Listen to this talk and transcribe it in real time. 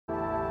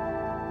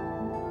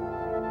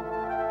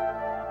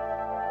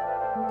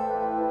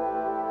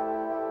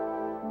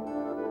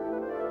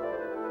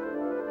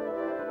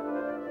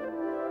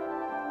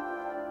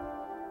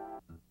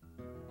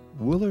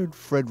Willard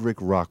Frederick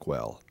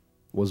Rockwell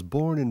was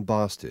born in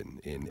Boston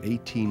in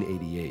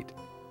 1888,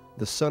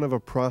 the son of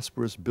a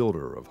prosperous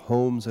builder of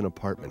homes and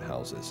apartment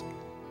houses.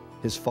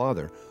 His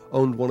father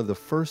owned one of the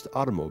first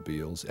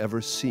automobiles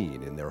ever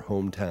seen in their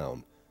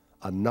hometown,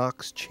 a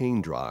Knox chain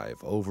drive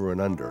over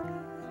and under,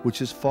 which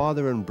his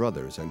father and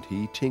brothers and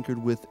he tinkered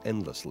with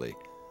endlessly,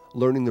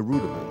 learning the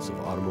rudiments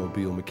of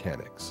automobile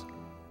mechanics.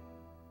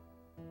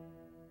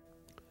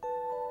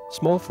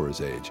 Small for his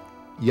age,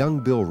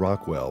 young Bill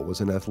Rockwell was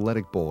an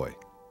athletic boy,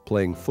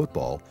 playing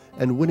football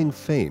and winning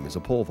fame as a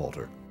pole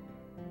vaulter.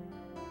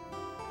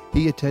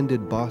 He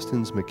attended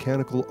Boston's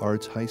Mechanical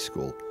Arts High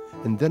School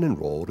and then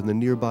enrolled in the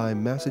nearby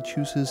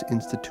Massachusetts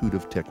Institute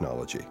of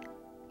Technology.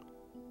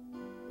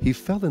 He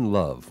fell in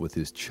love with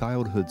his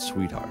childhood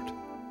sweetheart,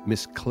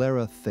 Miss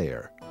Clara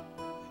Thayer.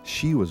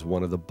 She was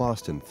one of the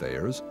Boston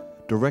Thayers,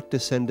 direct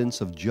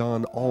descendants of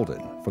John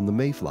Alden from the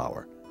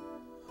Mayflower.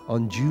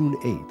 On June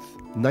 8,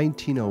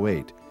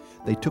 1908,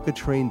 they took a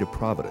train to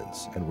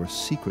Providence and were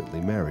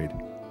secretly married.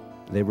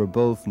 They were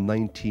both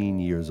 19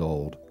 years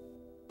old.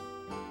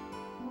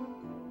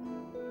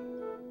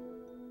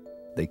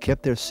 They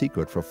kept their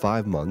secret for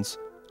 5 months,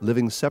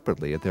 living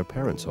separately at their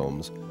parents'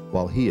 homes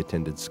while he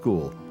attended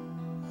school.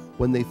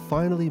 When they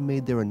finally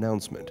made their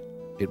announcement,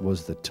 it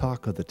was the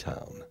talk of the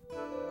town.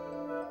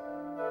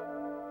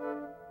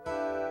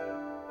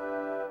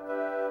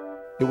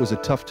 It was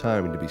a tough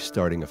time to be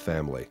starting a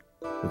family.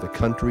 With the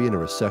country in a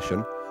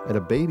recession and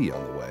a baby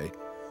on the way,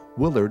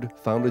 Willard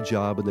found a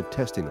job in the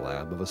testing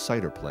lab of a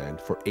cider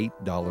plant for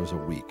 $8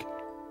 a week.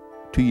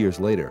 2 years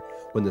later,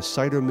 when the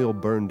cider mill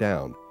burned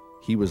down,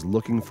 he was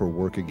looking for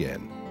work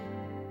again.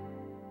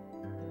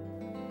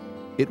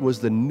 It was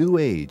the new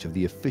age of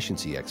the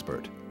efficiency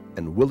expert,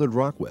 and Willard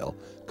Rockwell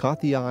caught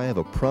the eye of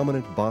a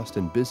prominent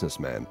Boston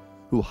businessman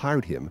who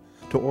hired him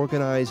to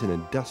organize an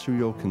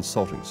industrial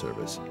consulting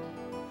service.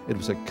 It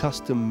was a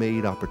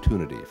custom-made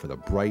opportunity for the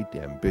bright,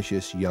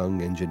 ambitious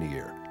young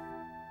engineer.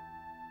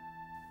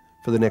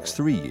 For the next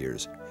 3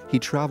 years, he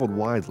traveled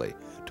widely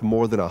to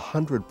more than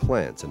 100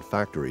 plants and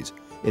factories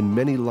in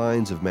many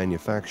lines of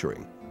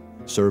manufacturing,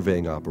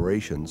 surveying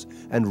operations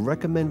and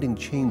recommending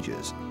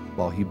changes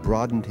while he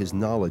broadened his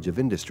knowledge of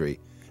industry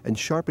and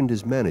sharpened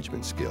his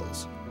management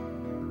skills.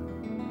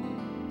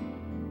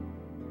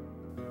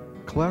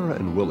 Clara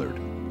and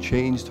Willard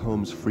changed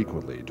homes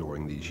frequently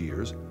during these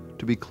years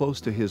to be close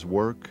to his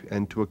work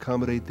and to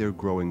accommodate their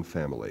growing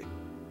family.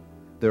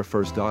 Their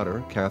first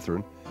daughter,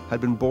 Catherine, had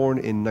been born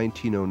in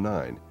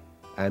 1909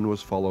 and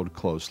was followed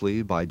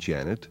closely by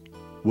Janet,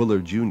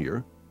 Willard Jr.,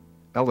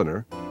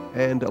 Eleanor,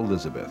 and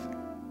Elizabeth.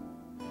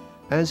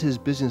 As his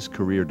business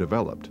career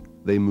developed,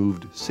 they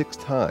moved 6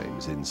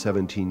 times in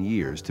 17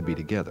 years to be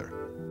together.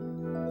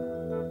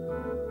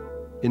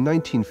 In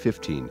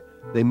 1915,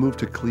 they moved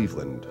to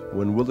Cleveland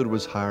when Willard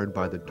was hired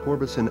by the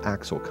Torbison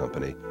Axle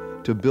Company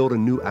to build a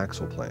new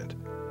axle plant.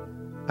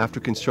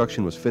 After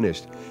construction was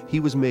finished, he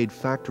was made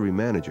factory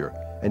manager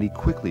and he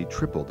quickly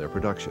tripled their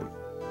production.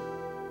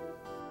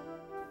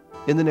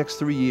 In the next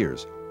 3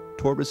 years,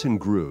 Torbison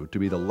grew to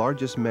be the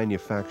largest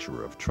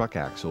manufacturer of truck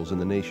axles in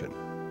the nation.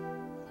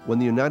 When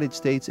the United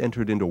States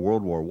entered into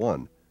World War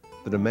I,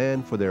 the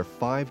demand for their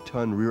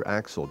 5-ton rear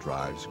axle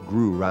drives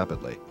grew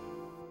rapidly.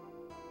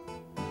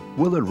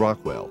 Willard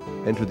Rockwell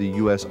entered the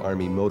U.S.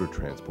 Army Motor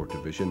Transport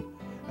Division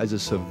as a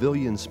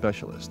civilian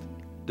specialist,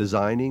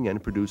 designing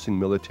and producing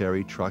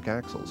military truck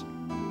axles.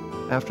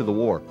 After the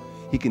war,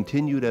 he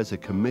continued as a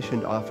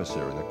commissioned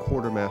officer in the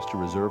Quartermaster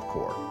Reserve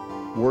Corps,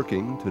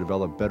 working to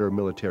develop better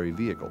military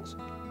vehicles.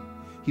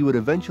 He would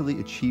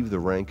eventually achieve the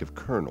rank of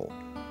colonel,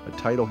 a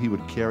title he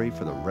would carry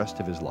for the rest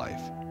of his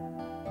life.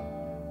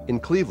 In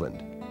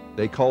Cleveland,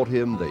 they called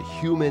him the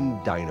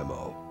Human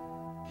Dynamo.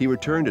 He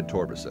returned to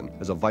Torbison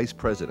as a vice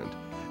president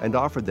and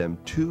offered them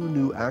 2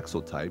 new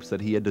axle types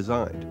that he had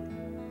designed.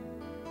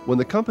 When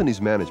the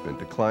company's management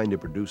declined to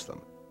produce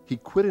them, he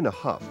quit in a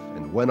huff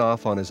and went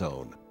off on his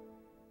own.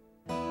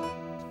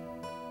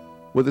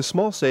 With his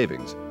small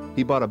savings,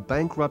 he bought a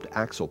bankrupt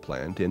axle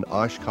plant in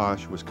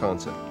Oshkosh,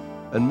 Wisconsin,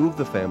 and moved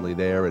the family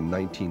there in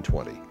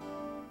 1920.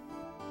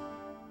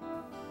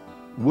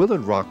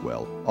 Willard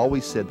Rockwell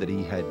always said that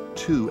he had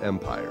 2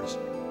 empires.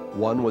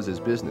 One was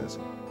his business,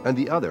 and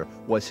the other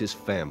was his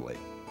family.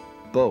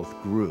 Both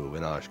grew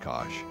in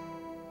Oshkosh.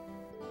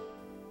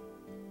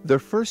 Their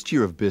first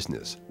year of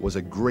business was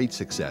a great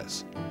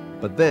success,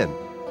 but then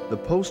the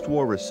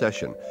post-war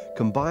recession,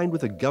 combined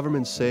with a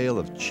government sale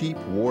of cheap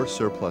war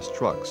surplus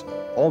trucks,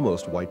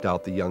 almost wiped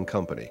out the young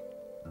company.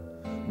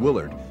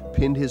 Willard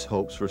pinned his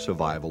hopes for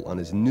survival on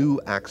his new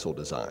axle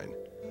design,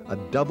 a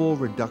double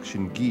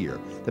reduction gear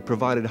that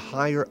provided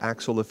higher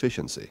axle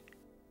efficiency.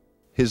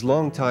 His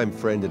longtime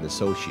friend and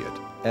associate,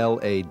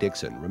 L.A.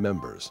 Dixon,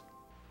 remembers.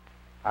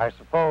 I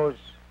suppose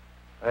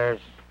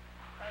there's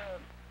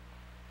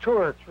 2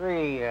 or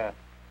 3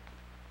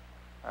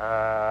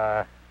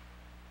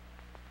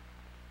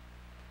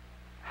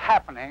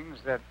 happenings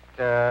that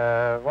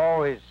have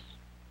always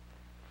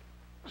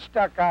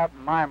stuck out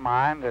in my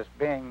mind as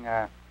being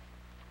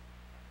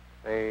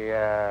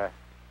the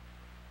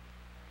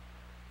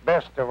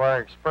best of our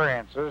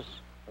experiences.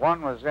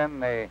 One was in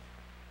the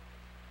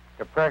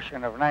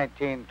Depression of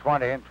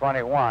 1920 and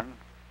 21,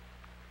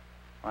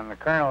 when the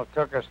Colonel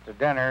took us to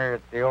dinner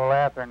at the old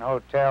Athearn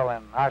Hotel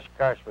in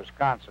Oshkosh,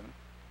 Wisconsin.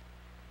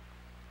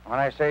 When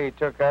I say he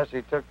took us,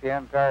 he took the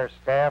entire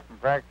staff and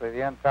practically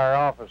the entire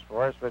office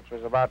force, which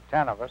was about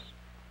 10 of us,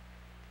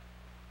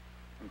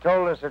 and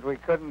told us that we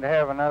couldn't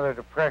have another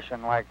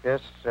depression like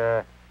this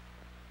in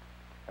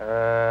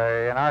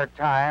our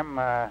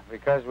time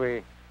because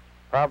we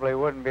probably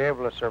wouldn't be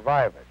able to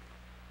survive it.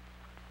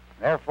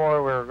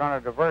 Therefore, we were going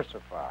to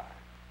diversify.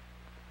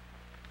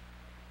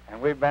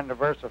 And we've been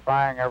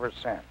diversifying ever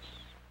since.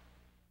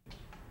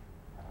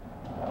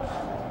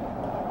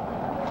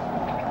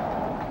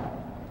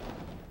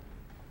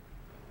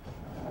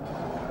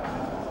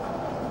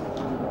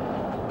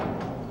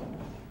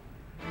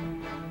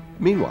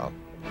 Meanwhile,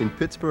 in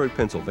Pittsburgh,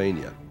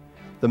 Pennsylvania,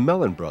 the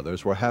Mellon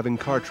brothers were having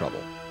car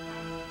trouble.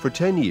 For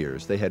 10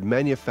 years, they had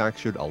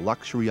manufactured a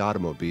luxury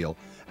automobile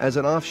as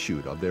an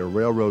offshoot of their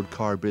railroad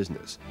car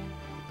business.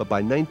 But by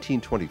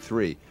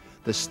 1923,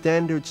 the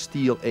Standard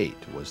Steel 8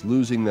 was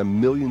losing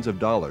them millions of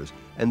dollars,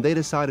 and they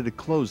decided to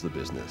close the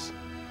business.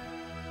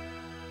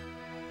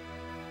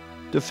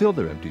 To fill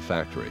their empty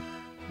factory,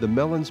 the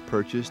Mellons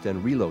purchased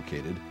and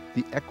relocated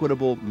the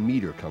Equitable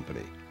Meter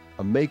Company,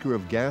 a maker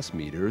of gas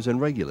meters and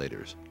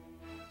regulators.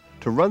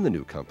 To run the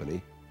new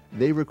company,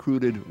 they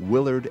recruited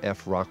Willard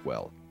F.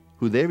 Rockwell,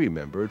 who they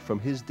remembered from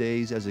his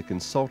days as a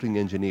consulting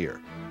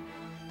engineer.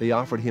 They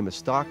offered him a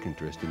stock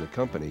interest in the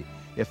company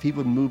if he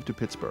would move to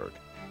Pittsburgh.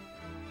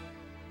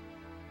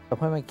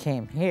 When we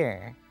came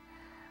here,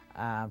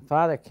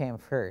 Father came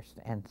first,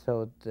 and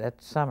so that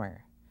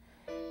summer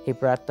he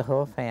brought the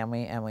whole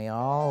family, and we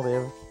all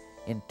lived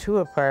in 2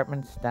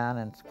 apartments down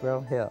in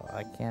Squirrel Hill.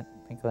 I can't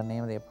think of the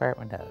name of the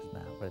apartment house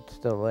now, but it's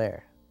still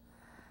there.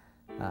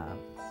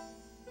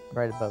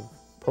 Right above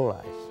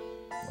Police,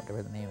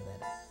 whatever the name of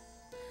that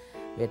is.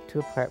 We had 2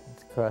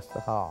 apartments across the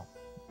hall.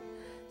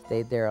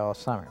 Stayed there all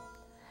summer.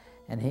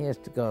 And he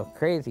used to go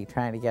crazy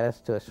trying to get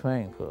us to a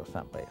swimming pool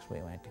someplace. We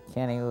went to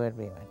Kennywood,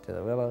 we went to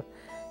the Willows.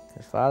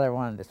 His father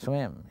wanted to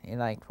swim. He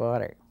liked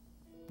water.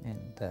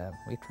 And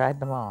we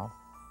tried them all.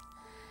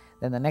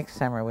 Then the next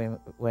summer we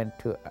went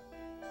to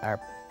our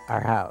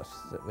house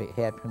that we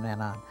had from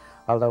then on,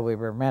 although we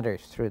were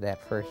renters through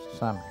that first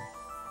summer,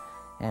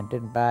 and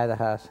didn't buy the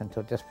house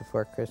until just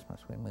before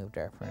Christmas. We moved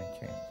our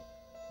furniture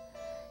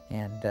in.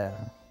 And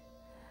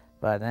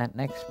by that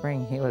next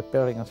spring, he was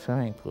building a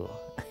swimming pool.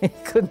 He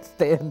couldn't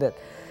stand it,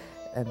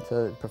 and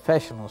so the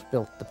professionals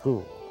built the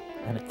pool,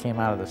 and it came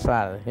out of the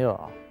side of the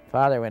hill.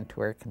 Father went to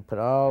work and put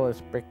all this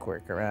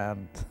brickwork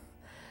around,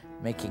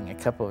 making a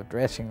couple of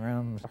dressing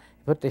rooms.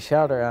 He put the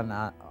shelter on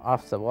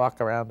off the walk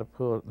around the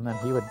pool, and then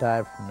he would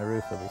dive from the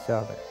roof of the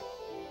shelter.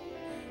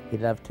 He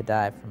loved to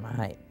dive from a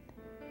height.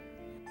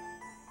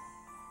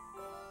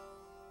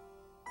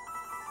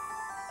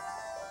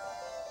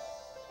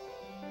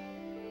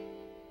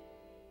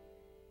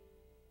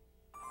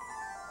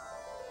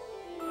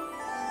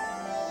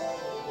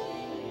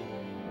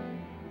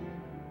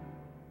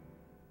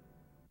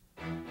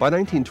 By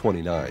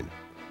 1929,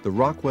 the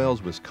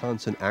Rockwell's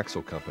Wisconsin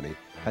Axle Company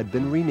had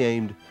been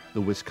renamed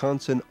the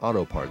Wisconsin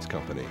Auto Parts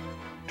Company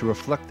to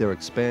reflect their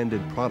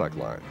expanded product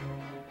line.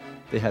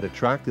 They had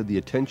attracted the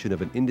attention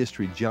of an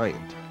industry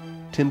giant,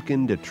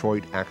 Timken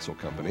Detroit Axle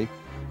Company,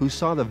 who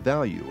saw the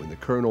value in the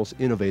Colonel's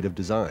innovative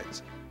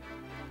designs.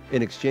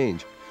 In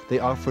exchange, they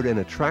offered an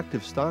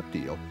attractive stock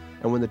deal,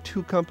 and when the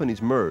 2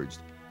 companies merged,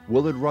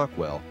 Willard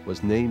Rockwell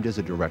was named as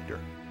a director.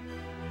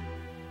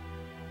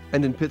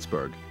 And in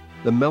Pittsburgh,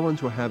 the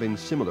Mellons were having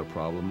similar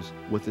problems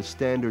with the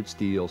Standard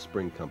Steel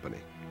Spring Company.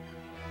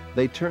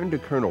 They turned to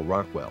Colonel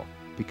Rockwell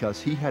because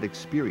he had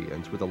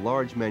experience with the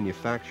large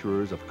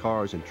manufacturers of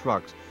cars and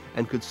trucks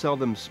and could sell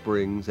them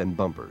springs and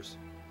bumpers.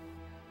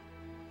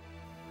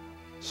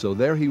 So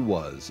there he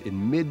was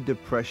in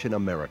mid-Depression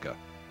America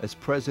as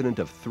president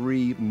of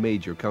 3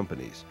 major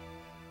companies.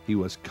 He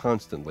was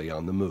constantly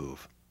on the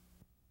move.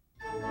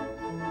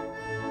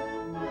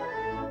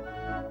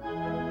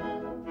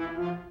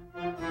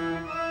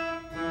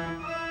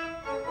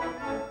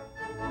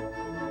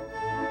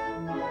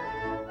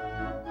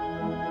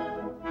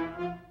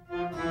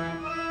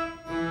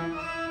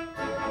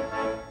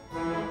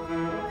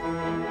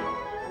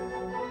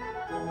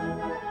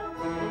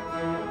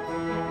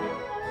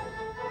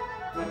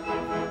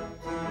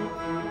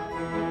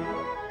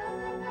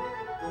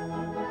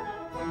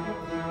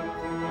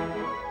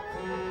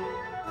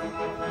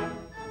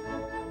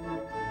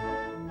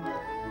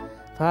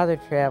 Father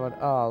traveled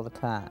all the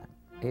time.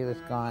 He was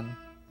gone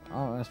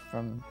almost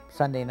from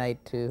Sunday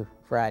night to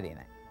Friday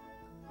night.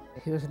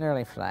 He was an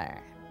early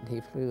flyer.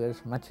 He flew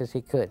as much as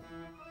he could.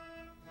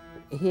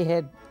 He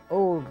had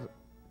old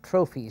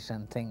trophies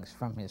and things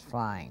from his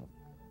flying.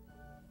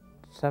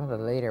 Some of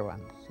the later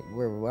ones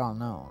were well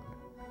known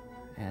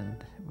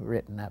and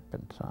written up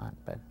and so on,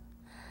 but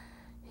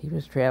he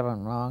was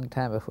traveling a long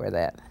time before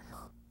that.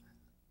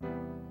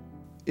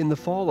 In the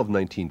fall of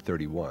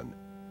 1931,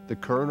 the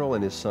Colonel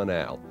and his son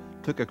Al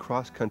took a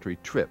cross-country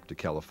trip to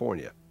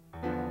California.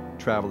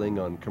 Traveling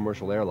on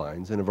commercial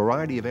airlines in a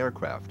variety of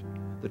aircraft,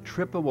 the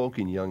trip awoke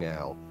in young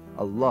Al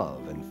a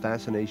love and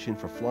fascination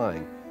for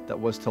flying that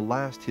was to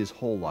last his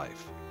whole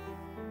life.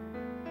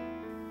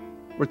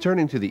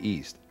 Returning to the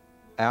East,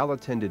 Al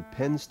attended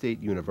Penn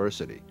State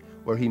University,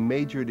 where he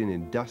majored in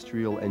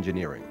industrial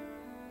engineering.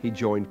 He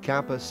joined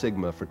Kappa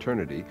Sigma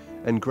fraternity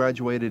and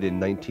graduated in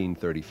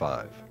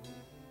 1935.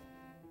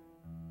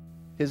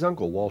 His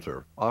uncle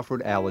Walter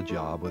offered Al a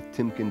job with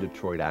Timken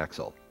Detroit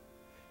Axle.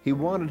 He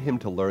wanted him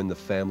to learn the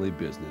family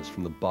business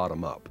from the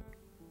bottom up.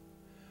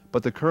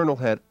 But the colonel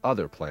had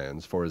other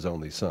plans for his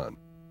only son.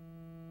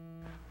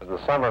 In the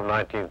summer of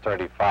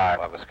 1935,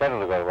 I was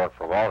scheduled to go to work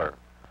for Walter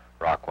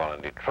Rockwell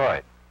in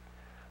Detroit.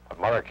 But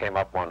Mother came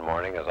up one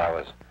morning as I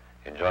was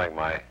enjoying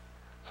my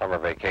summer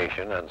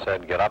vacation and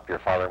said, "Get up, your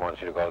father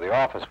wants you to go to the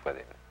office with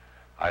him."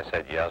 I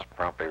said yes,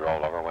 promptly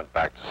rolled over and went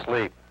back to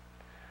sleep.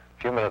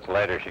 A few minutes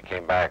later, she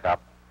came back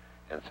up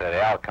and said,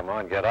 "Al, come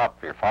on, get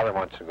up. Your father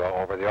wants to go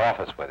over to the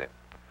office with him."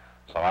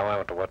 So I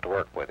went to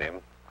work with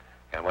him.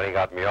 And when he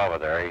got me over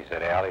there, he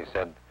said, "Al," he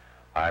said,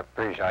 I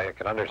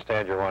can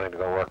understand you're wanting to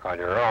go work on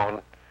your own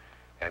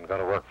and going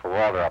to work for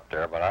Walter up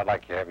there, but I'd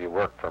like to have you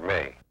work for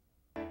me."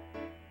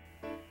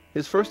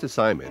 His first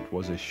assignment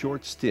was a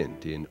short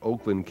stint in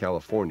Oakland,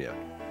 California,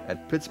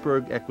 at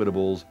Pittsburgh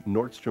Equitable's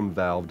Nordstrom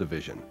Valve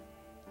division.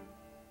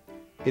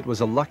 It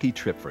was a lucky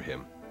trip for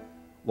him.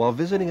 While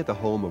visiting at the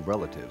home of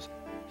relatives,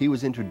 he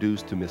was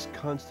introduced to Miss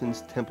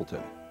Constance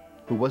Templeton,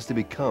 who was to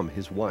become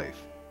his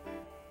wife.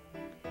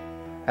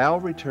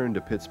 Al returned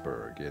to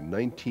Pittsburgh in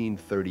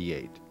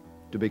 1938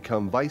 to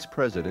become vice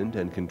president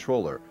and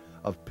controller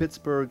of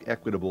Pittsburgh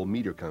Equitable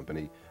Meter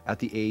Company at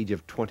the age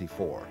of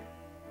 24.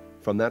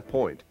 From that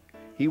point,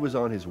 he was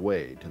on his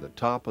way to the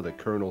top of the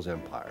colonel's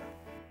empire.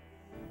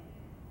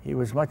 He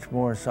was much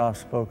more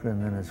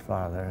soft-spoken than his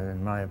father,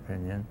 in my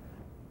opinion.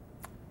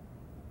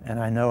 And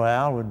I know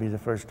Al would be the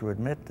first to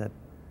admit that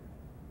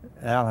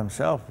Al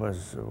himself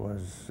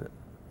was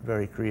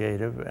very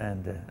creative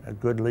and a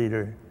good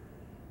leader.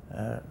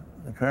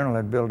 The colonel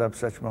had built up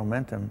such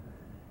momentum.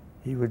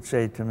 He would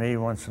say to me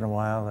once in a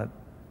while that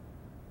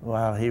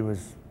while he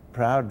was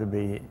proud to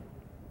be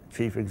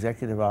chief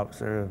executive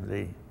officer of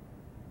the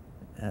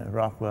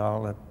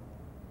Rockwell, that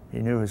he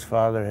knew his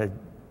father had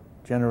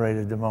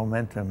generated the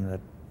momentum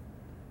that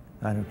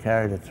kind of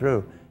carried it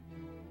through.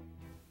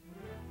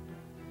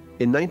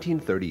 In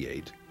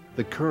 1938,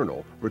 the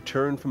colonel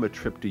returned from a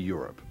trip to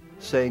Europe,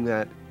 saying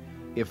that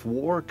if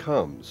war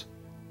comes,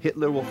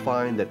 Hitler will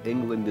find that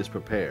England is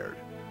prepared,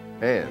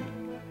 and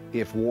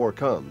if war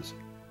comes,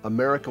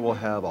 America will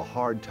have a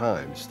hard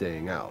time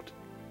staying out.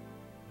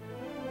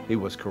 He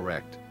was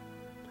correct.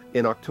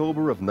 In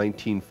October of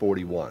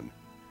 1941,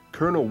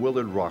 Colonel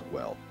Willard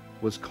Rockwell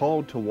was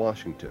called to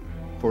Washington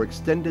for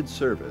extended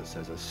service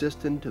as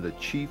assistant to the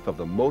chief of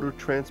the Motor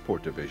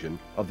Transport Division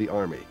of the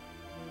Army.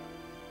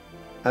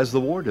 As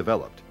the war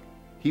developed,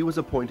 he was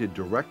appointed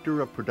Director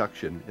of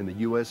Production in the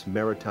U.S.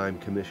 Maritime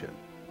Commission.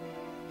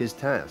 His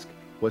task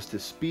was to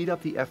speed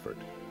up the effort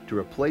to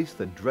replace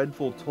the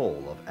dreadful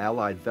toll of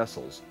Allied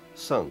vessels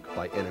sunk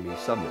by enemy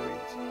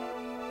submarines.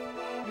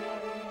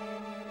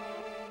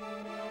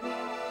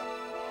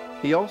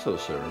 He also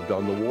served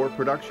on the War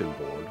Production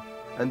Board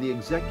and the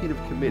Executive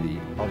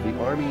Committee of the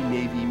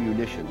Army-Navy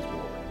Munitions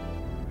Board.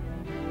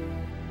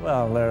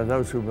 Well, there are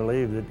those who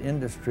believe that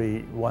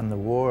industry won the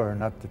war,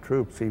 not the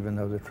troops, even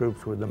though the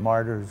troops were the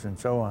martyrs and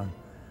so on.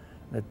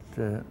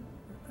 That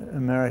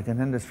American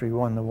industry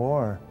won the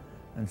war,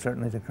 and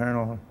certainly the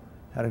colonel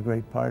had a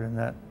great part in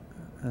that,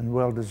 and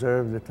well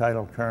deserved the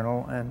title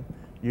colonel, and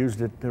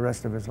used it the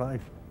rest of his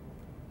life.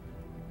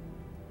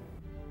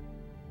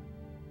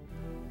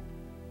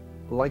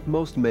 Like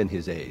most men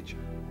his age,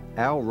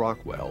 Al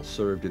Rockwell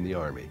served in the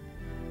Army.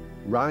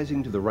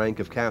 Rising to the rank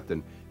of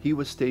captain, he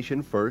was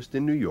stationed first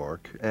in New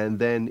York and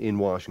then in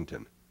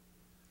Washington.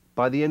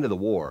 By the end of the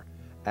war,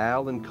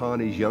 Al and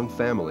Connie's young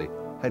family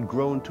had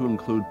grown to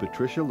include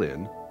Patricia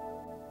Lynn,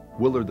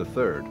 Willard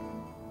III,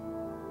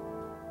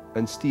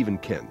 and Stephen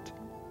Kent.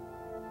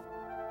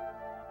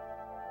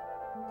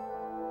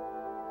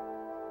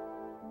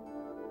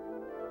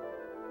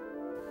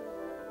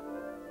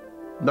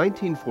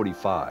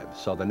 "1945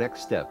 saw the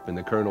next step in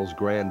the colonel's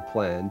grand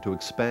plan to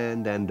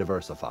expand and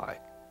diversify.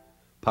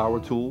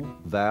 Power tool,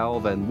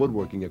 valve, and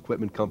woodworking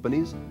equipment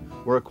companies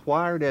were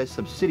acquired as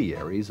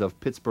subsidiaries of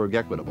Pittsburgh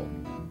Equitable.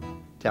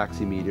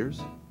 Taxi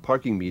meters,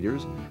 parking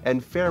meters,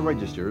 and fare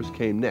registers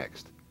came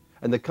next,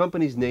 and the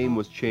company's name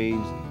was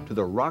changed to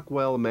the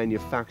Rockwell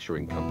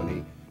Manufacturing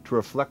Company to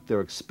reflect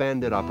their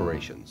expanded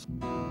operations.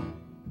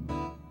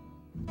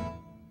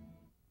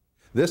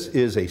 This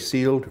is a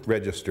sealed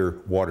register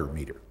water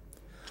meter.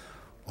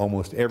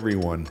 Almost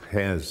everyone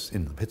has,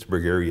 in the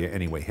Pittsburgh area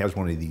anyway, has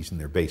one of these in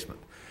their basement.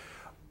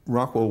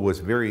 Rockwell was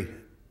very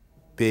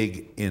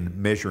big in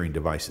measuring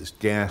devices,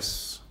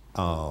 gas,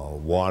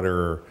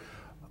 water,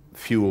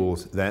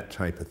 fuels, that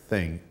type of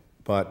thing.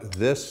 But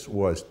this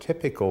was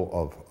typical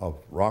of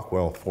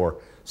Rockwell for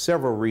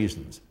several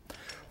reasons.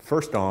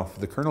 First off,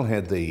 the colonel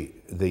had the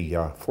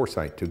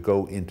foresight to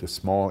go into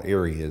small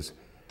areas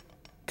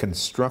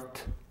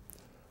construct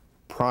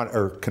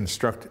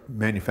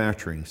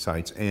manufacturing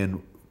sites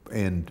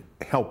and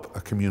help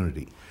a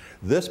community.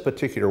 This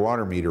particular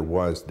water meter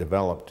was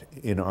developed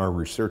in our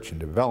research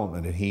and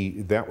development,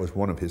 and that was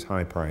one of his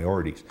high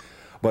priorities.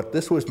 But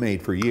this was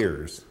made for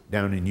years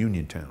down in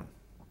Uniontown.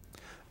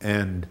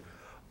 And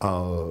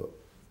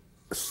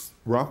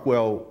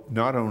Rockwell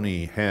not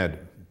only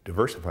had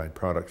diversified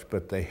products,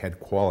 but they had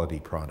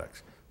quality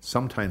products.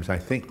 Sometimes I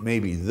think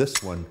maybe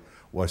this one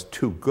was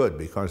too good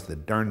because the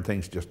darn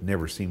things just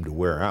never seemed to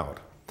wear out.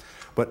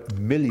 But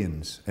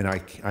millions, and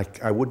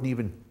I wouldn't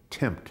even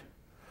tempt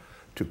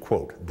to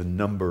quote the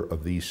number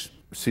of these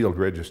sealed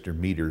register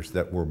meters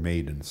that were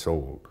made and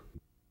sold.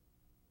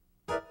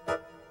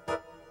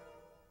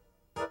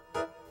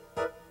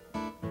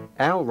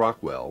 Al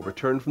Rockwell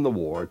returned from the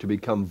war to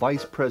become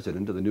vice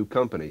president of the new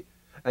company,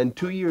 and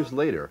 2 years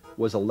later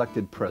was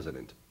elected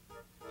president.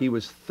 He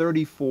was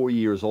 34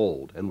 years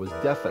old and was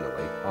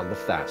definitely on the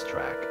fast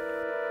track.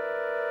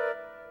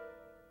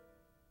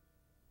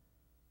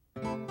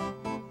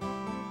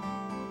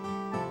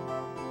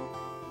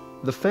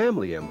 The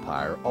family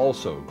empire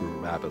also grew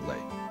rapidly,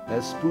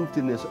 as spoofed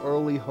in this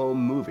early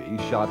home movie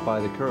shot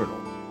by the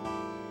Colonel.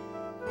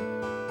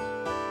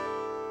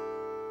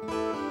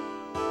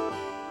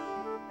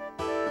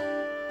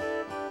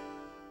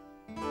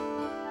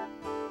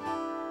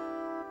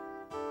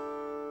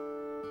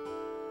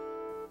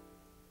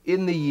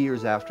 In the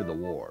years after the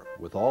war,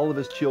 with all of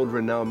his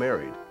children now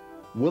married,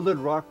 Willard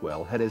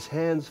Rockwell had his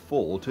hands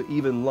full to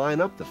even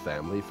line up the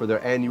family for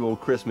their annual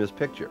Christmas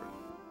picture.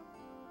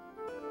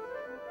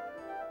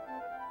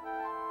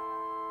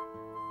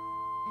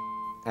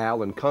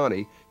 Al and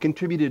Connie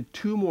contributed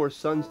 2 more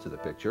sons to the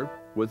picture,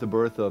 with the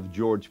birth of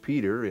George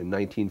Peter in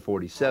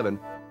 1947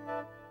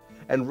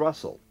 and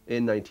Russell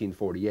in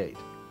 1948.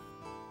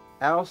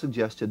 Al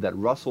suggested that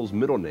Russell's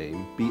middle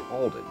name be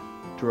Alden,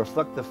 to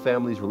reflect the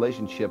family's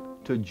relationship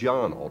to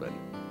John Alden.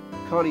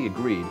 Connie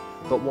agreed,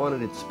 but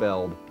wanted it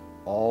spelled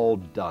all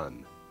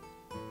done.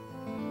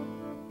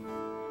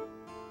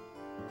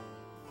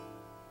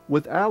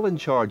 With Al in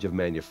charge of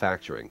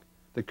manufacturing,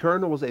 the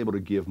Colonel was able to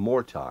give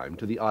more time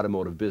to the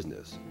automotive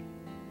business.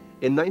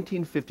 In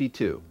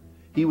 1952,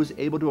 he was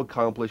able to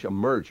accomplish a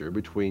merger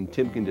between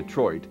Timken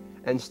Detroit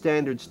and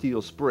Standard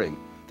Steel Spring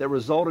that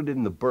resulted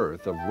in the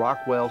birth of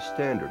Rockwell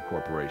Standard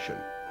Corporation,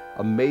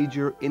 a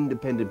major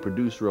independent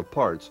producer of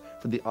parts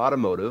for the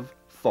automotive,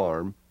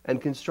 farm, and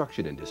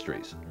construction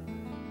industries.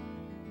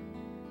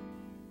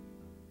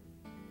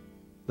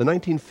 The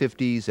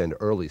 1950s and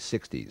early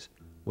 60s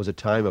was a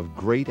time of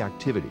great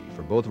activity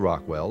for both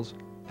Rockwells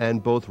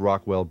and both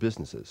Rockwell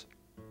businesses.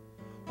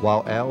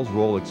 While Al's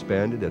role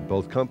expanded at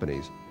both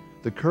companies,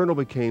 the Colonel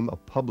became a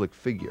public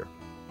figure.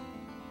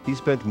 He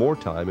spent more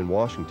time in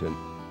Washington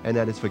and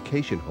at his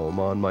vacation home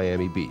on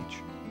Miami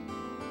Beach.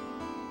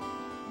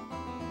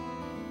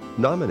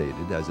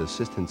 Nominated as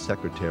Assistant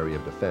Secretary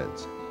of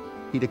Defense,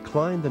 he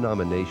declined the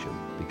nomination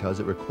because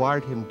it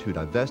required him to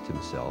divest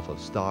himself of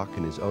stock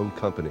in his own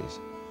companies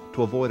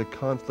to avoid a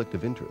conflict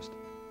of interest.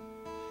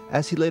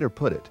 As he later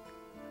put it,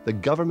 the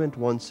government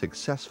wants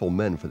successful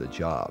men for the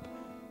job,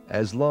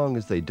 as long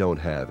as they don't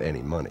have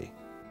any money.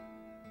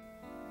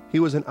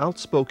 He was an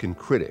outspoken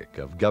critic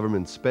of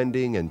government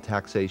spending and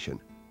taxation,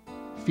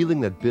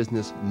 feeling that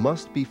business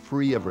must be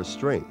free of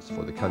restraints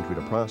for the country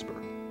to prosper.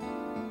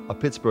 A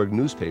Pittsburgh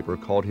newspaper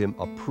called him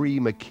a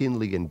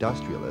pre-McKinley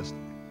industrialist,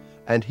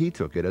 and he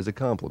took it as a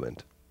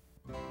compliment.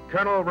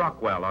 Colonel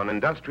Rockwell on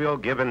industrial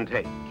give and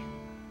take.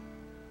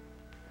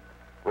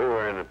 We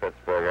were in the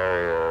Pittsburgh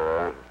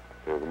area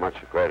to a much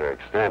greater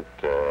extent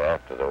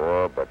after the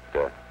war, but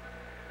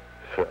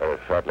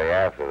shortly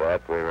after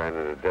that we ran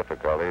into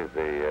difficulties.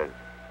 The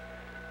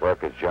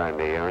workers joined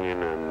the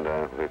union,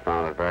 and we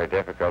found it very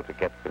difficult to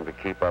get them to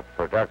keep up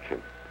production.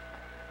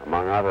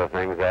 Among other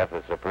things,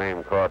 after the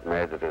Supreme Court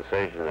made the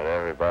decision that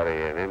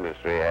everybody in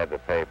industry had to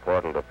pay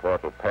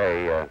portal-to-portal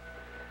pay,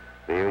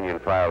 the union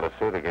filed a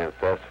suit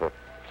against us for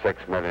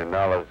 $6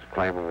 million,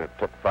 claiming that it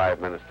took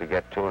 5 minutes to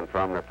get to and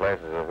from their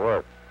places of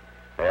work.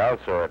 They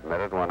also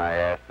admitted, when I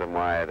asked them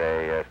why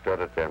they stood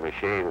at their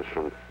machines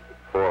from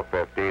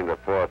 4:15 to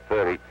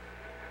 4:30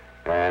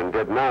 and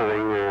did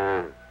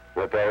nothing,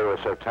 that they were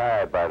so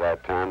tired by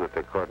that time that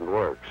they couldn't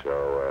work.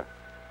 So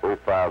we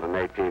filed an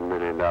 $18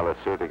 million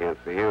suit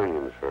against the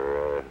unions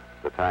for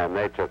the time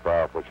they took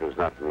off, which was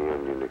not in the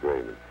union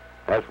agreement.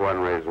 That's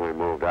one reason we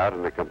moved out,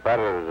 and the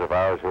competitors of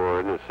ours who were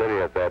in the city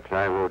at that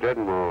time who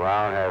didn't move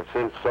out have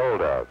since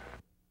sold out.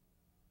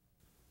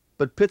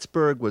 But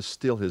Pittsburgh was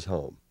still his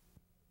home.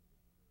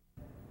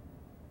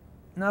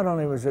 Not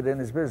only was it in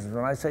his business,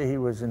 when I say he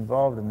was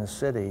involved in the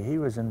city, he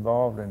was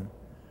involved in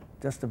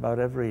just about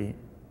every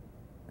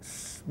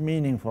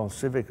meaningful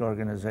civic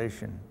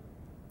organization.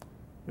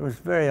 It was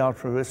very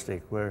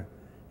altruistic, where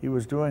he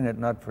was doing it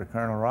not for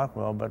Colonel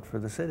Rockwell, but for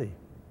the city,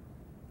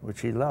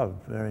 which he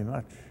loved very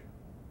much.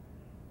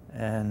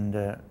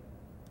 And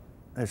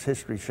as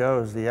history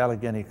shows, the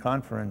Allegheny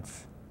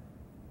Conference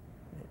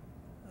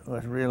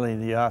was really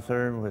the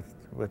author,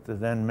 with the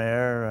then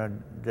mayor,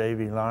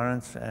 Davy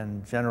Lawrence,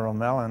 and General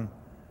Mellon,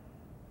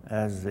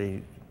 as the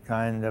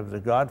kind of the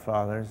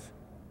godfathers.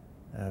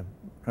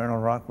 Colonel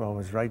Rockwell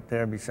was right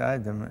there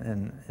beside them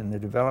in the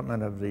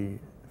development of the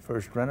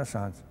first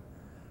Renaissance,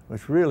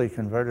 which really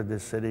converted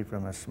this city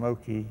from a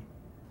smoky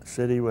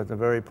city with a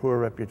very poor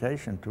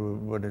reputation to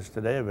what is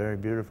today a very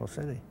beautiful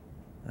city.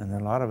 And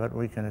a lot of it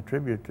we can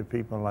attribute to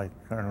people like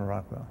Colonel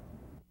Rockwell.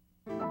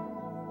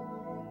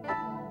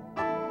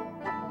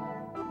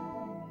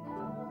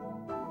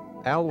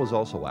 Al was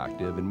also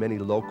active in many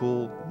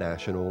local,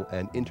 national,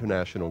 and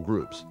international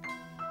groups.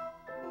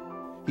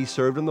 He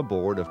served on the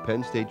board of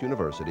Penn State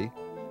University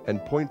and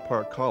Point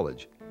Park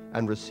College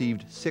and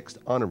received 6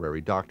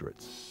 honorary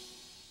doctorates.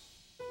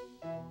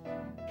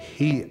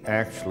 He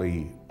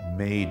actually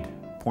made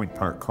Point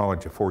Park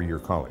College a 4-year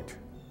college,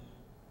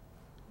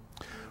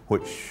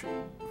 which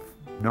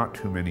not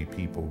too many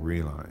people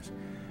realize.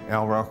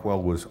 Al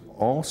Rockwell was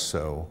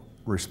also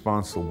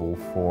responsible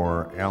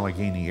for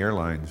Allegheny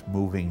Airlines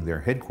moving their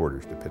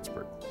headquarters to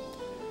Pittsburgh.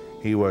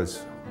 He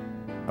was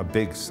a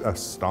big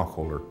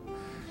stockholder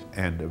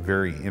and a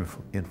very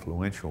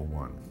influential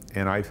one.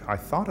 And I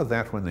thought of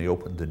that when they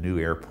opened the new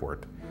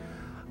airport.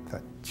 I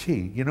thought,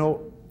 gee, you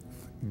know,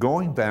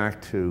 going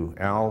back to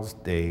Al's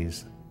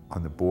days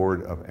on the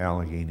board of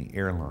Allegheny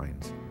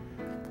Airlines,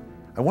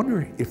 I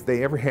wonder if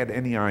they ever had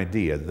any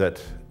idea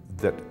that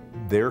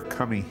their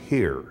coming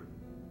here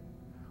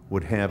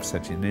would have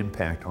such an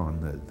impact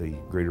on the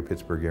greater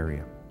Pittsburgh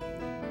area.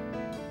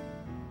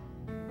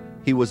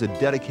 He was a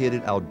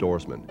dedicated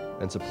outdoorsman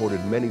and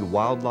supported many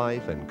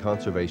wildlife and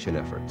conservation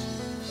efforts.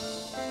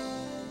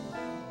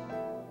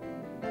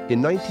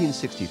 In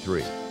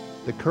 1963,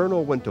 the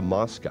Colonel went to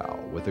Moscow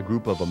with a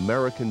group of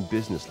American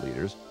business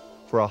leaders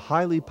for a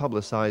highly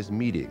publicized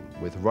meeting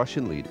with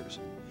Russian leaders,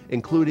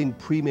 including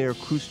Premier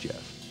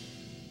Khrushchev.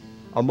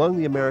 Among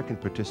the American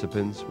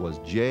participants was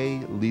J.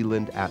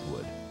 Leland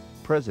Atwood,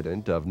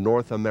 president of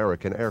North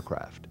American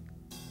Aircraft.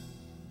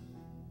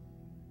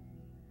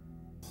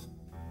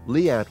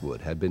 Lee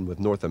Atwood had been with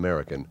North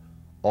American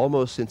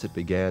almost since it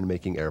began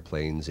making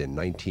airplanes in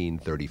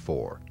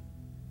 1934.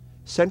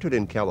 Centered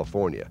in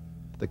California,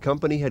 the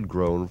company had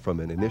grown from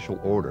an initial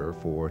order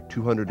for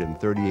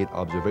 238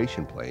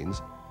 observation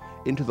planes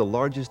into the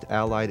largest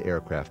Allied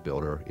aircraft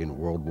builder in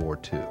World War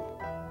II.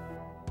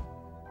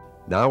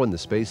 Now in the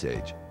space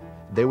age,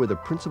 they were the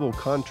principal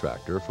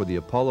contractor for the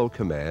Apollo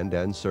command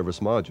and service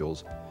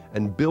modules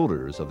and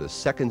builders of the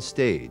second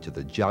stage of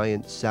the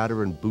giant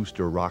Saturn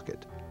booster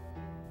rocket.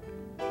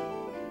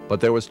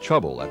 But there was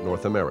trouble at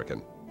North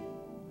American.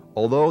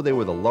 Although they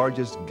were the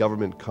largest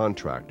government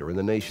contractor in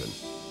the nation,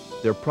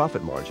 their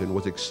profit margin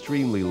was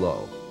extremely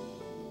low.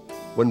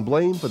 When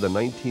blame for the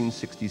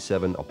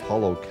 1967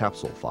 Apollo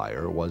capsule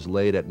fire was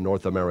laid at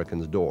North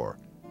American's door,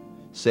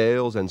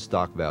 sales and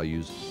stock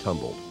values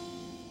tumbled.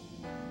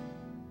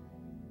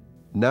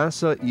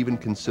 NASA even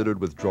considered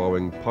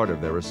withdrawing part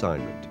of their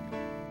assignment.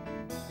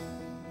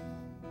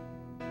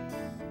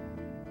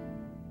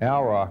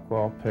 Al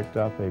Rockwell picked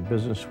up a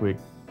Business Week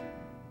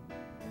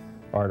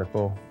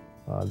article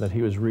that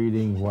he was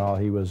reading while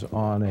he was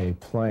on a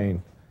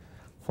plane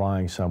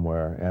flying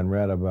somewhere and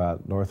read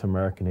about North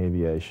American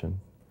aviation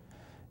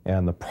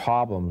and the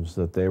problems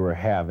that they were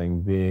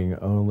having being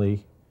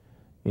only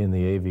in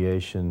the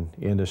aviation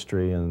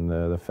industry and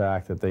the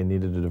fact that they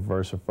needed to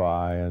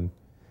diversify and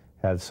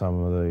had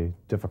some of the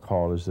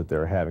difficulties that they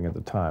were having at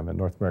the time. And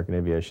North American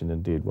aviation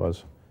indeed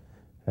was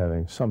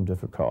having some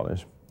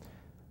difficulties.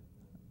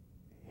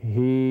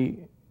 He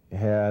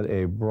had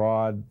a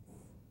broad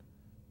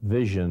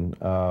vision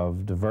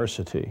of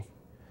diversity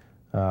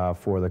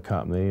for the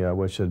company,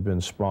 which had been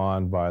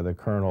spawned by the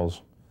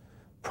Colonel's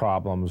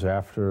problems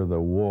after the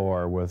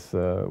war with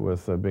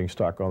being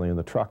stuck only in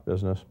the truck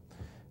business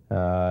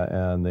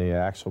and the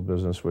axle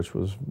business, which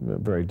was a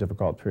very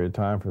difficult period of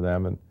time for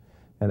them.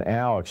 And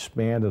Al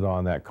expanded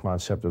on that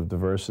concept of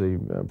diversity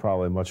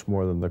probably much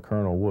more than the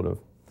Colonel would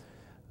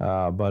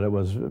have. But it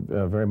was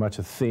very much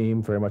a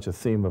theme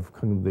of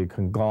the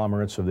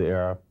conglomerates of the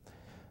era.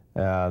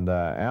 And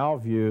Al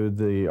viewed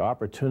the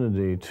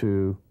opportunity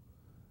to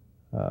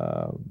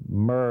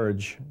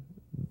merge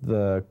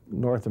the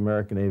North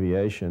American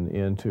aviation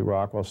into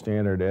Rockwell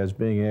Standard as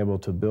being able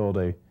to build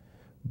a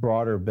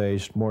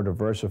broader-based, more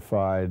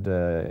diversified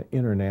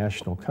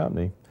international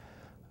company.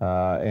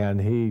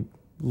 And he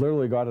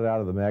literally got it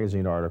out of the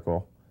magazine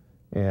article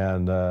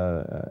and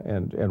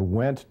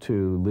went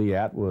to Lee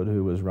Atwood,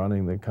 who was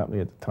running the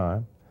company at the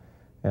time,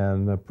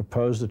 and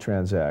proposed the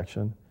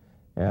transaction.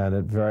 And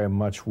it very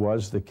much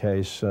was the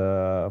case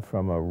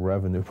from a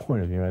revenue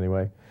point of view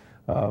anyway,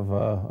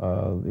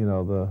 of you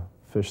know, the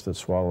fish that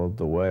swallowed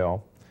the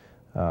whale,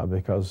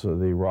 because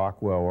the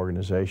Rockwell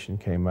organization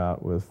came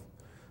out with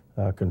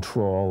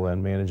control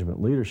and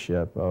management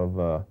leadership of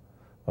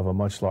a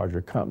much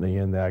larger company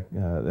in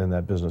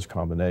that business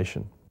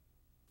combination.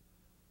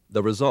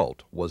 The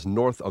result was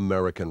North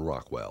American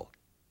Rockwell.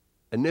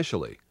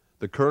 Initially,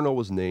 the Colonel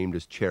was named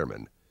as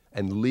chairman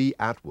and Lee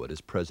Atwood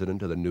as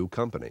president of the new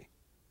company.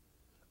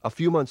 A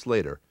few months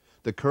later,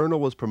 the Colonel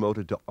was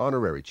promoted to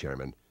honorary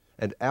chairman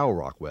and Al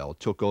Rockwell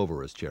took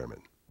over as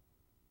chairman.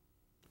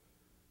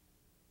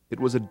 It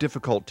was a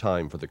difficult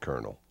time for the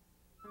colonel.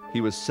 He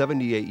was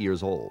 78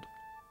 years old.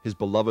 His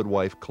beloved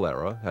wife,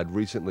 Clara, had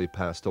recently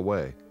passed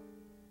away.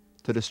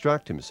 To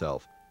distract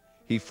himself,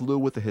 he flew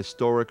with the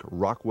historic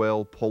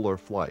Rockwell polar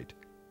flight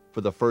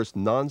for the first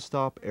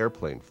non-stop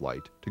airplane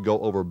flight to go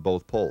over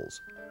both poles.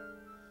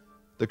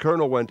 The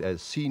colonel went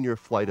as senior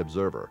flight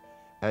observer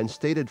and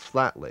stated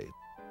flatly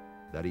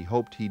that he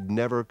hoped he'd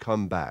never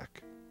come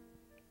back.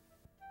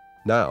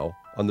 Now,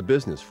 on the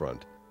business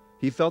front,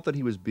 he felt that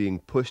he was being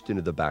pushed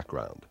into the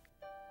background.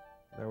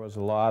 There was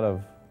a lot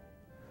of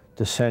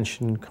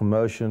dissension,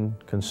 commotion,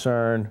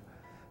 concern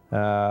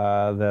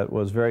that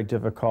was very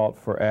difficult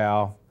for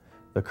Al.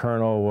 The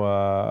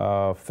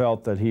colonel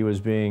felt that he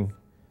was being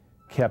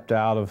kept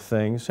out of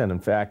things, and in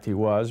fact he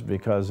was,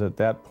 because at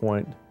that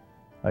point,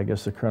 I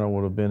guess the colonel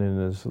would have been in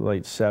his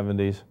late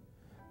 70s,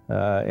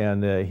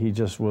 and he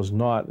just was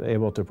not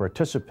able to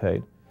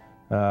participate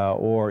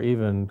or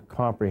even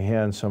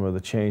comprehend some of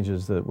the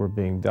changes that were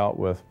being dealt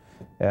with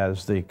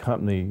as the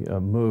company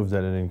moved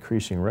at an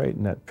increasing rate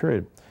in that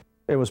period.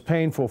 It was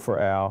painful for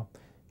Al.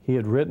 He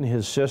had written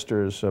his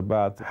sisters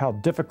about how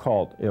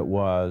difficult it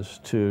was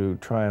to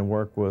try and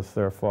work with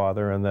their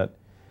father, and that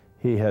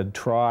he had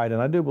tried,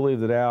 and I do believe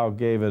that Al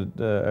gave it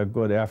a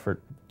good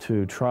effort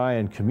to try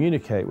and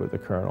communicate with the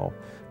colonel,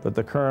 but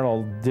the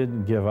colonel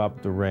didn't give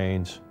up the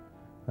reins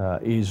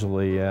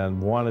easily and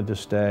wanted to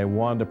stay,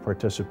 wanted to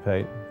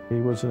participate. He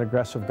was an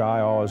aggressive guy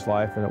all his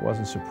life, and it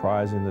wasn't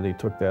surprising that he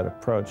took that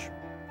approach.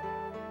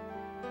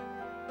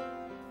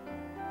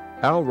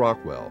 Al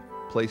Rockwell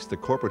placed the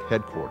corporate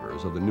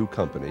headquarters of the new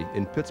company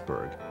in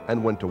Pittsburgh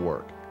and went to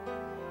work.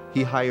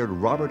 He hired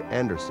Robert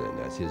Anderson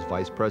as his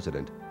vice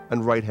president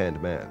and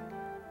right-hand man.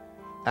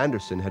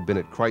 Anderson had been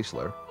at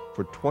Chrysler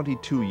for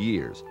 22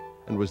 years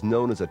and was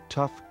known as a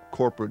tough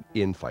corporate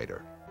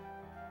infighter.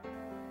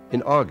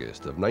 In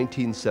August of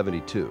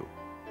 1972,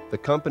 the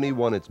company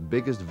won its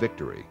biggest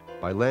victory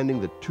by landing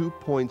the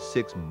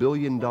 $2.6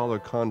 billion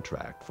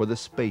contract for the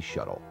space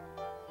shuttle.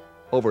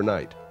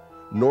 Overnight,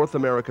 North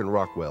American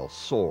Rockwell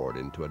soared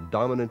into a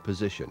dominant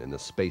position in the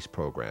space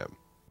program.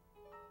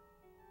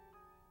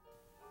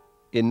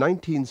 In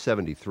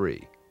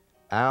 1973,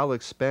 Al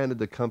expanded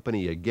the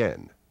company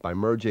again by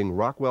merging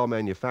Rockwell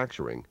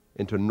Manufacturing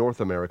into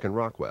North American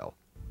Rockwell.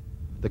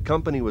 The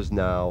company was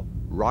now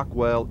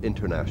Rockwell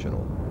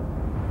International.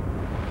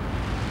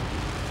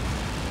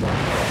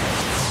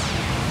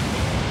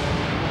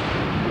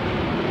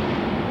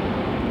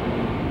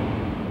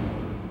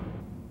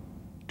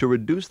 To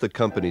reduce the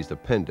company's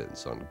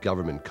dependence on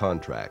government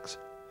contracts,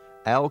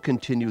 Al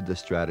continued the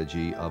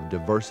strategy of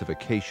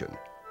diversification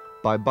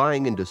by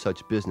buying into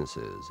such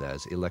businesses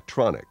as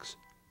electronics,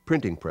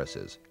 printing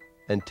presses,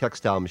 and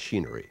textile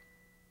machinery.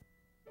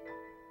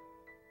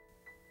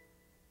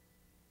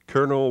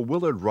 Colonel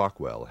Willard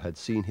Rockwell had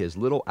seen his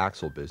little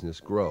axle business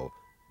grow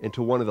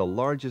into one of the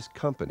largest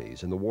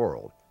companies in the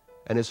world,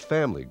 and his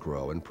family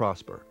grow and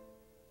prosper.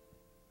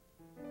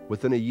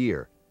 Within a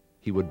year,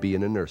 he would be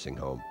in a nursing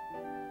home.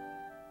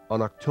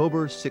 On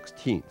October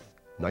 16,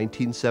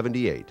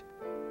 1978,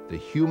 the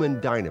human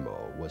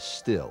dynamo was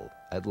still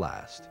at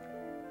last.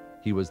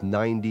 He was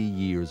 90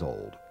 years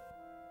old.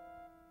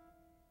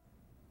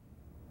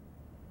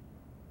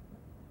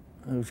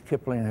 It was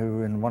Kipling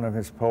who, in one of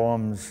his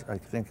poems, I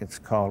think it's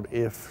called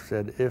If,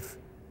 said, "If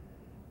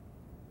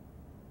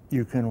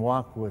you can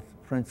walk with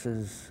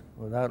princes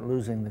without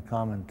losing the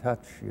common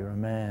touch, you're a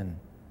man."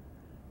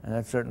 And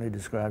that certainly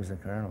describes the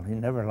colonel. He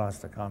never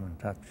lost the common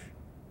touch.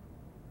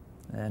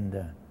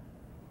 And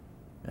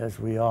as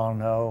we all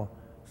know,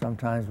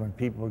 sometimes when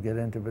people get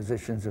into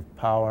positions of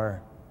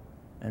power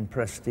and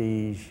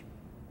prestige,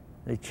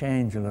 they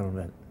change a little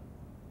bit.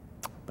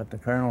 But the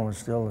colonel was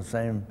still the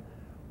same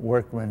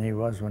workman he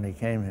was when he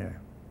came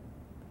here.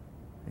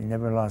 He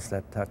never lost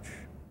that touch.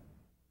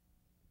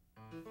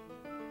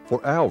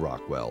 For Al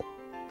Rockwell,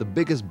 the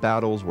biggest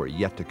battles were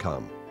yet to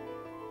come.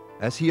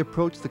 As he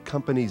approached the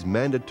company's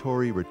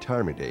mandatory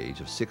retirement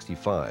age of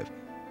 65,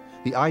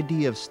 the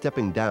idea of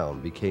stepping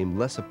down became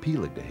less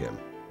appealing to him.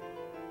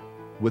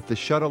 With the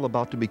shuttle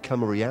about to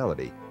become a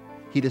reality,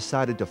 he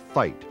decided to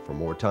fight for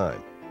more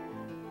time.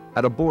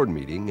 At a board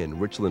meeting in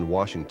Richland,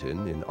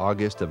 Washington in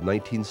August of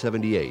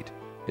 1978,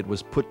 it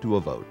was put to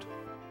a vote.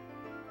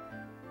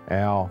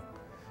 Al,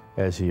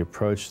 as he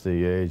approached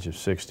the age of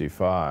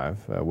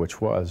 65,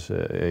 which was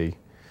a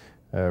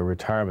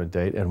retirement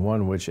date, and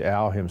one which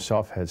Al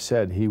himself had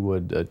said he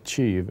would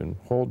achieve and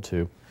hold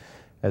to,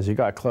 as he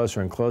got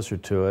closer and closer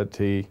to it,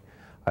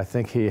 I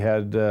think he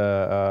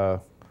had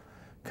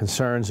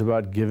concerns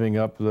about giving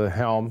up the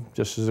helm,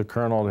 just as the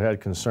colonel had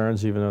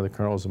concerns, even though the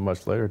colonel was a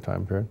much later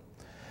time period.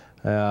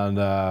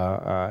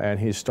 And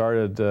he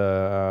started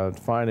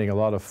finding a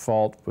lot of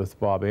fault with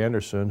Bob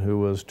Anderson, who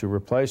was to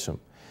replace him.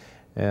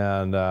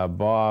 And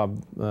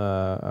Bob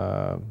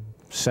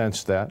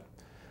sensed that.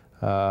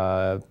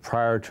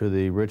 Prior to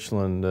the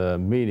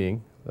Richland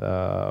meeting,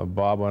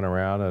 Bob went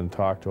around and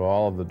talked to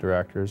all of the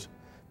directors,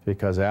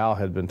 because Al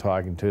had been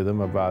talking to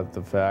them about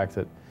the fact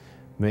that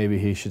maybe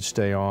he should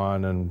stay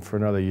on and for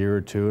another year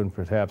or two and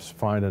perhaps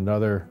find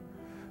another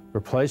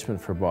replacement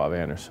for Bob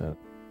Anderson.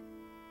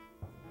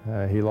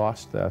 He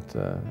lost that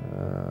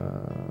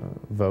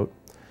vote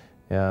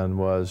and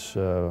was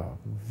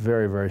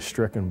very, very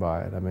stricken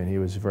by it. I mean, he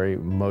was very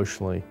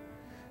emotionally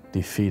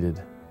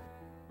defeated.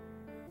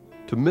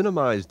 To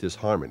minimize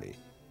disharmony,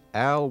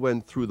 Al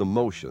went through the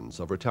motions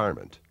of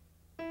retirement.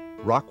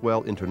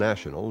 Rockwell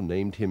International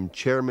named him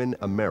Chairman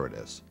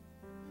Emeritus.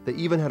 They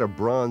even had a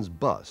bronze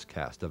bust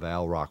cast of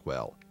Al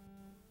Rockwell.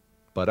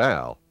 But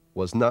Al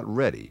was not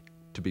ready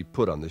to be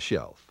put on the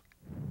shelf.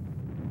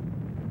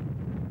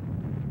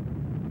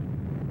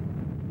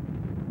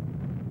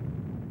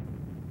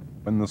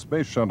 When the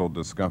Space Shuttle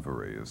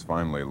Discovery is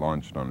finally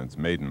launched on its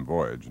maiden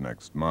voyage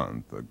next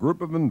month, a group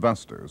of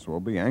investors will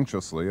be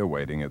anxiously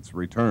awaiting its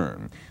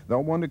return.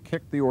 They'll want to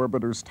kick the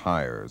orbiter's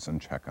tires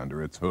and check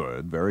under its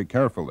hood very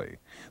carefully.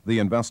 The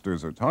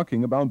investors are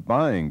talking about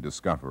buying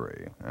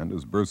Discovery, and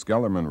as Bruce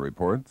Gellerman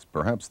reports,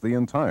 perhaps the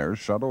entire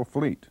shuttle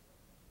fleet.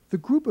 The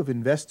group of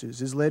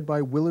investors is led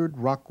by Willard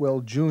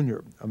Rockwell, Jr.,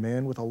 a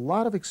man with a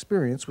lot of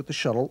experience with the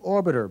shuttle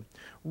orbiter.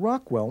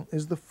 Rockwell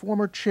is the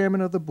former chairman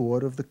of the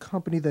board of the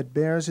company that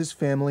bears his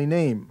family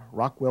name,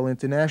 Rockwell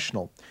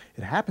International.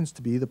 It happens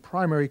to be the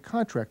primary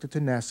contractor to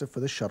NASA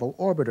for the shuttle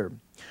orbiter.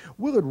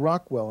 Willard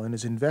Rockwell and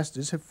his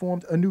investors have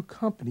formed a new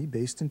company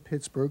based in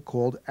Pittsburgh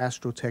called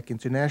Astrotech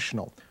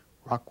International.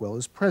 Rockwell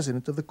is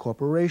president of the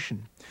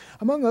corporation.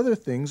 Among other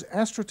things,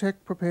 Astrotech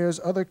prepares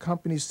other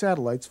companies'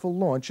 satellites for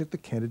launch at the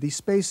Kennedy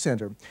Space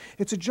Center.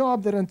 It's a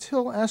job that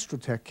until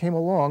Astrotech came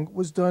along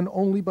was done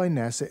only by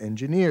NASA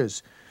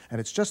engineers. And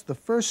it's just the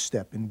first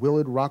step in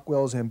Willard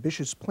Rockwell's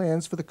ambitious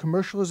plans for the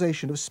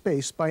commercialization of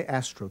space by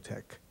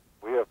Astrotech.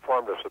 We have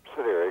formed a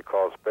subsidiary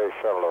called Space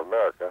Shuttle of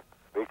America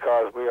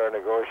because we are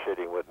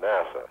negotiating with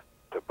NASA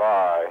to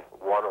buy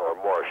one or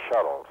more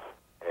shuttles.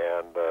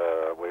 And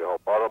we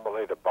hope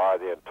ultimately to buy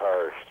the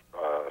entire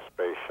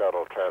space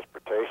shuttle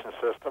transportation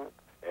system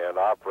and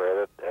operate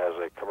it as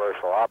a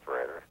commercial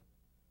operator.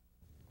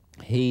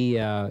 He,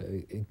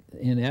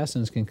 in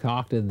essence,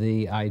 concocted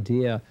the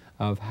idea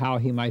of how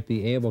he might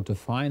be able to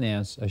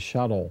finance a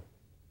shuttle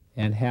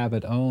and have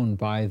it owned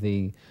by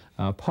the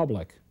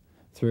public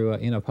through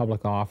a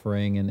public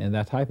offering and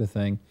that type of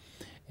thing,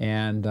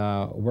 and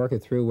work it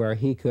through where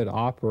he could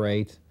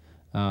operate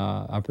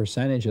a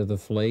percentage of the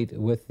fleet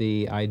with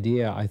the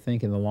idea, I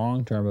think, in the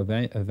long term, of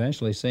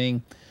eventually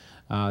seeing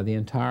the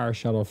entire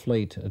shuttle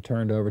fleet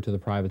turned over to the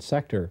private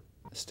sector.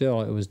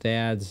 Still, it was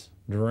Dad's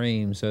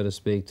dream, so to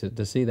speak,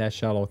 to see that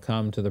shuttle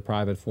come to the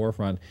private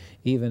forefront,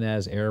 even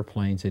as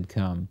airplanes had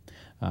come.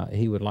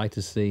 He would like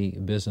to see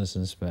business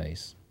in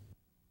space.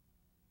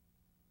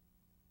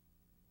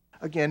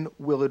 Again,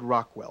 Willard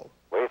Rockwell.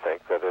 We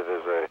think that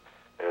it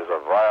is a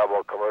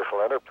viable commercial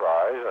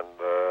enterprise,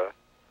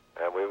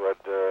 and we would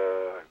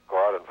go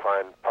out and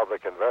find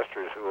public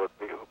investors who would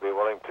be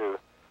willing to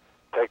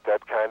take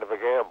that kind of a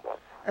gamble.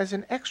 As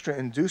an extra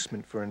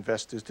inducement for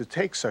investors to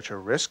take such a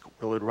risk,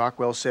 Willard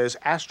Rockwell says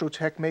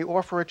Astrotech may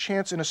offer a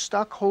chance in a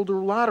stockholder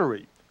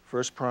lottery.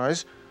 First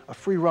prize, a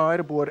free ride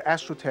aboard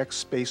Astrotech's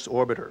space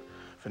orbiter.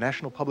 For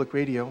National Public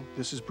Radio,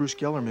 this is Bruce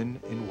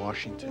Gellerman in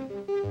Washington.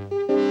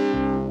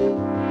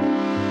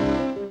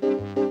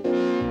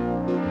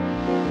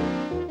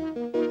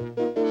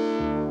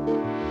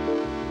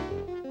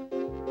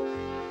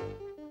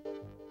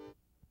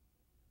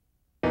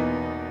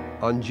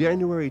 On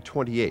January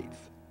 28,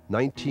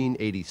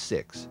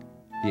 1986,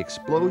 the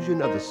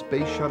explosion of the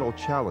Space Shuttle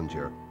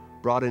Challenger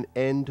brought an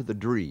end to the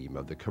dream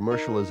of the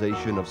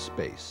commercialization of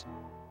space.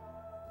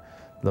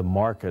 The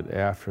market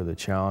after the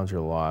Challenger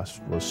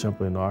loss was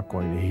simply not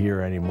going to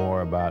hear any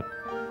more about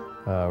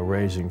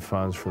raising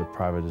funds for the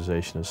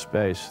privatization of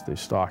space. The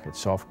stock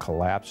itself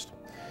collapsed,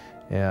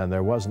 and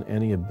there wasn't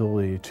any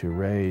ability to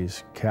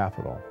raise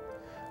capital.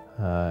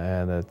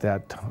 And at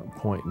that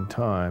point in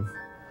time,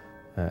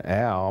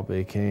 Al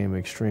became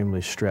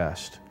extremely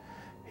stressed.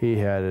 He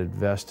had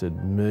invested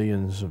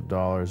millions of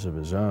dollars of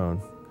his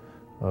own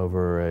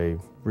over a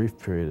brief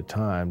period of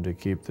time to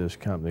keep this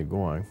company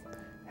going,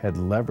 had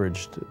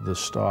leveraged the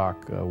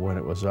stock when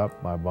it was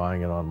up by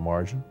buying it on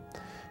margin,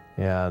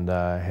 and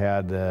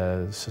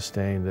had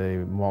sustained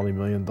a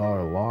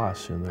multi-million-dollar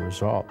loss in the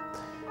result.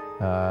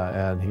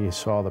 And he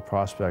saw the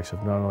prospects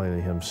of not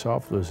only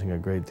himself losing a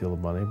great deal of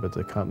money, but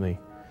the company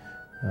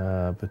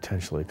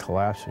potentially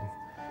collapsing.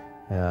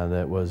 And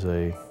it was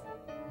a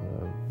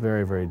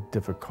very, very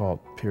difficult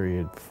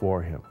period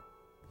for him.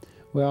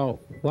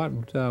 Well, what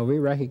we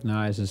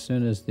recognized as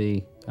soon as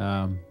the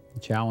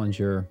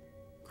Challenger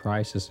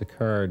crisis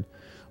occurred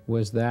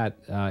was that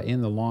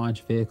in the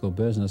launch vehicle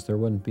business, there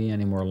wouldn't be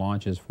any more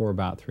launches for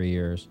about 3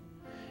 years.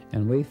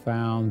 And we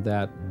found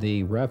that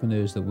the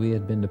revenues that we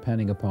had been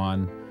depending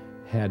upon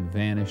had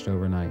vanished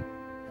overnight.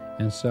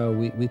 And so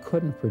we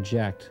couldn't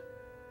project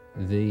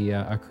the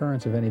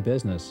occurrence of any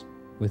business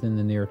within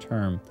the near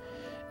term.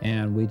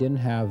 And we didn't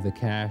have the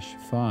cash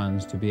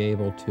funds to be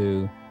able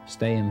to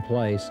stay in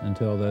place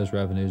until those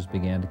revenues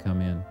began to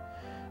come in.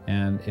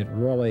 And it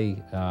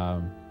really,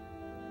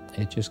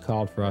 it just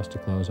called for us to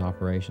close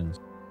operations.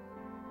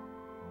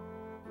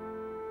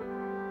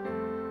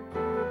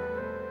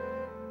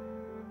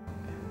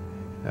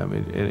 I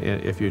mean,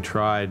 if you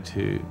tried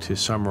to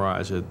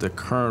summarize it, the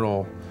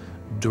Colonel,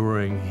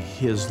 during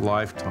his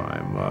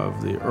lifetime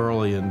of the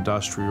early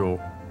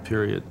industrial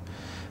period,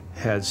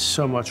 had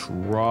so much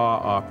raw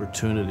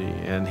opportunity,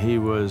 and he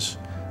was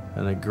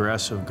an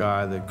aggressive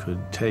guy that could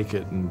take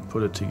it and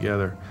put it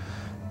together.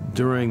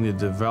 During the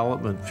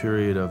development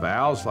period of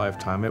Al's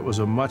lifetime, it was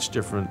a much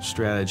different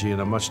strategy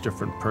and a much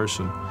different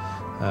person.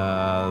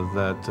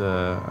 The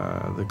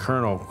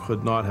Colonel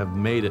could not have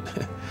made it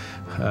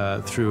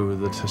through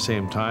the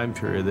same time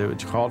period.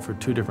 It called for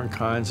two different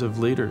kinds of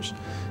leaders,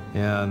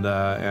 and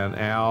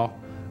Al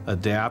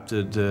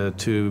adapted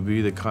to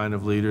be the kind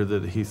of leader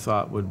that he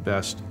thought would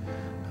best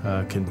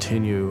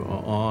continue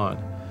on.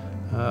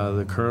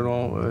 The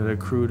Colonel had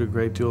accrued a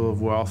great deal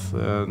of wealth,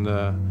 and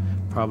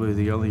probably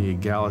the only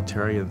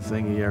egalitarian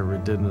thing he ever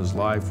did in his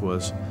life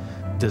was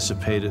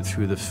dissipate it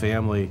through the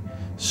family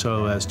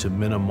so as to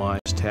minimize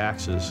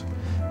taxes.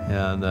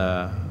 And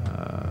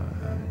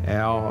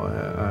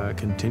Al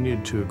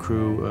continued to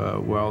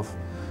accrue wealth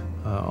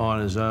on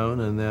his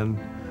own, and then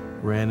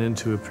ran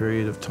into a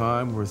period of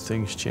time where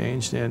things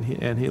changed, and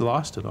he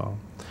lost it all.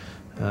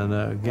 And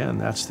again,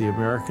 that's the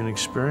American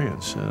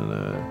experience,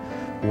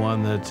 and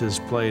one that is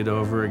played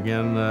over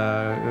again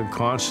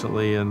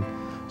constantly in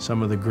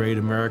some of the great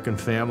American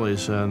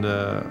families, and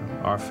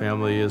our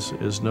family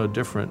is no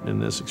different in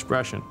this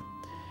expression.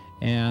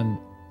 And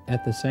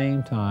at the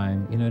same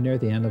time, you know, near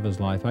the end of his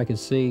life, I could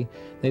see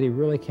that he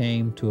really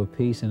came to a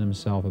peace in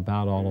himself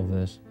about all of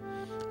this.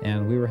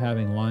 And we were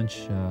having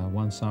lunch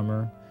one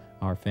summer.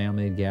 Our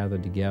family had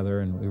gathered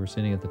together, and we were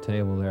sitting at the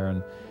table there,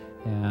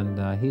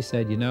 and he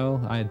said, you know,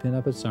 I had been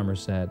up at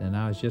Somerset, and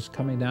I was just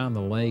coming down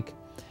the lake,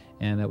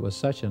 and it was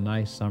such a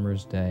nice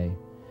summer's day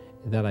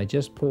that I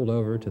just pulled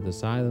over to the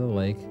side of the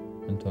lake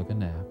and took a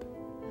nap.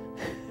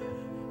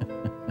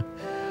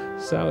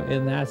 So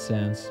in that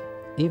sense,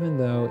 even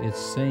though it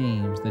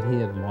seems that he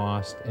had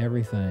lost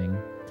everything,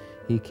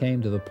 he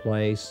came to the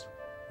place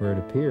where it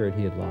appeared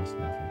he had lost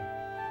nothing.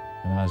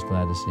 And I was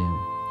glad to see him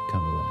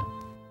come to that.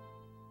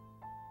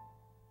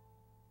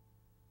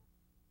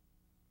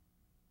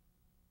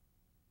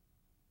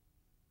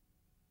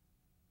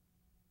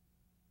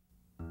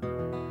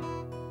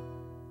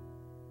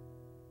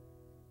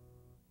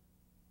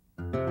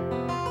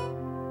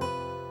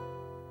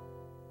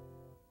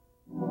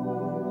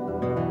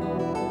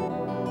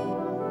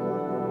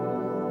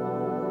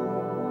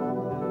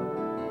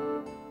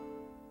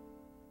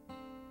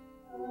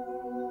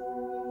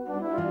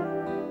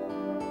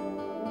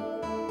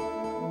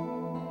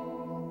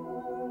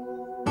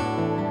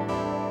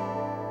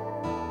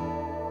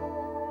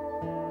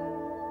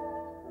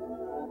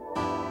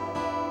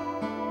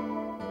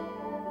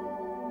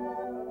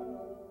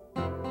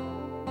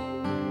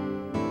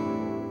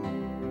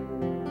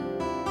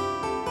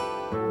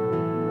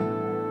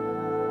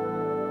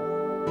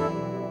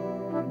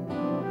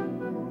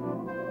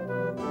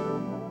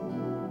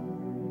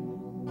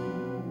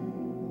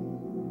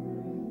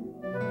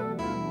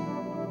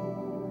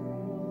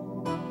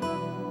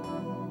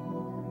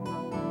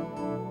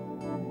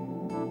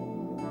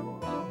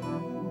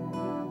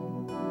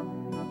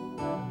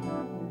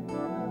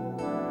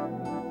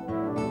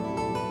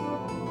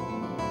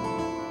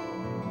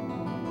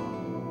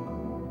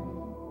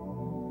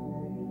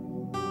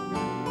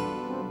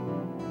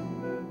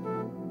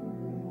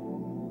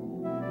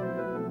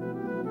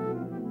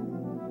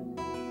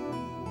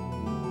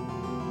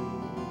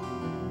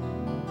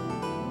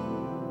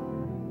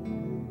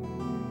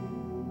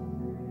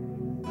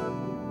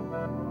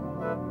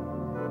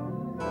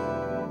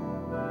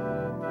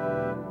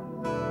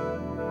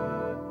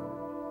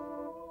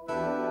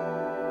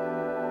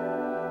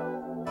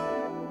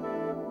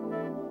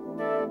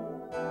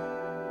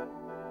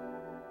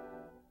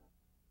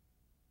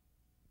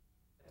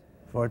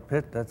 Fort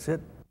Pitt, that's it.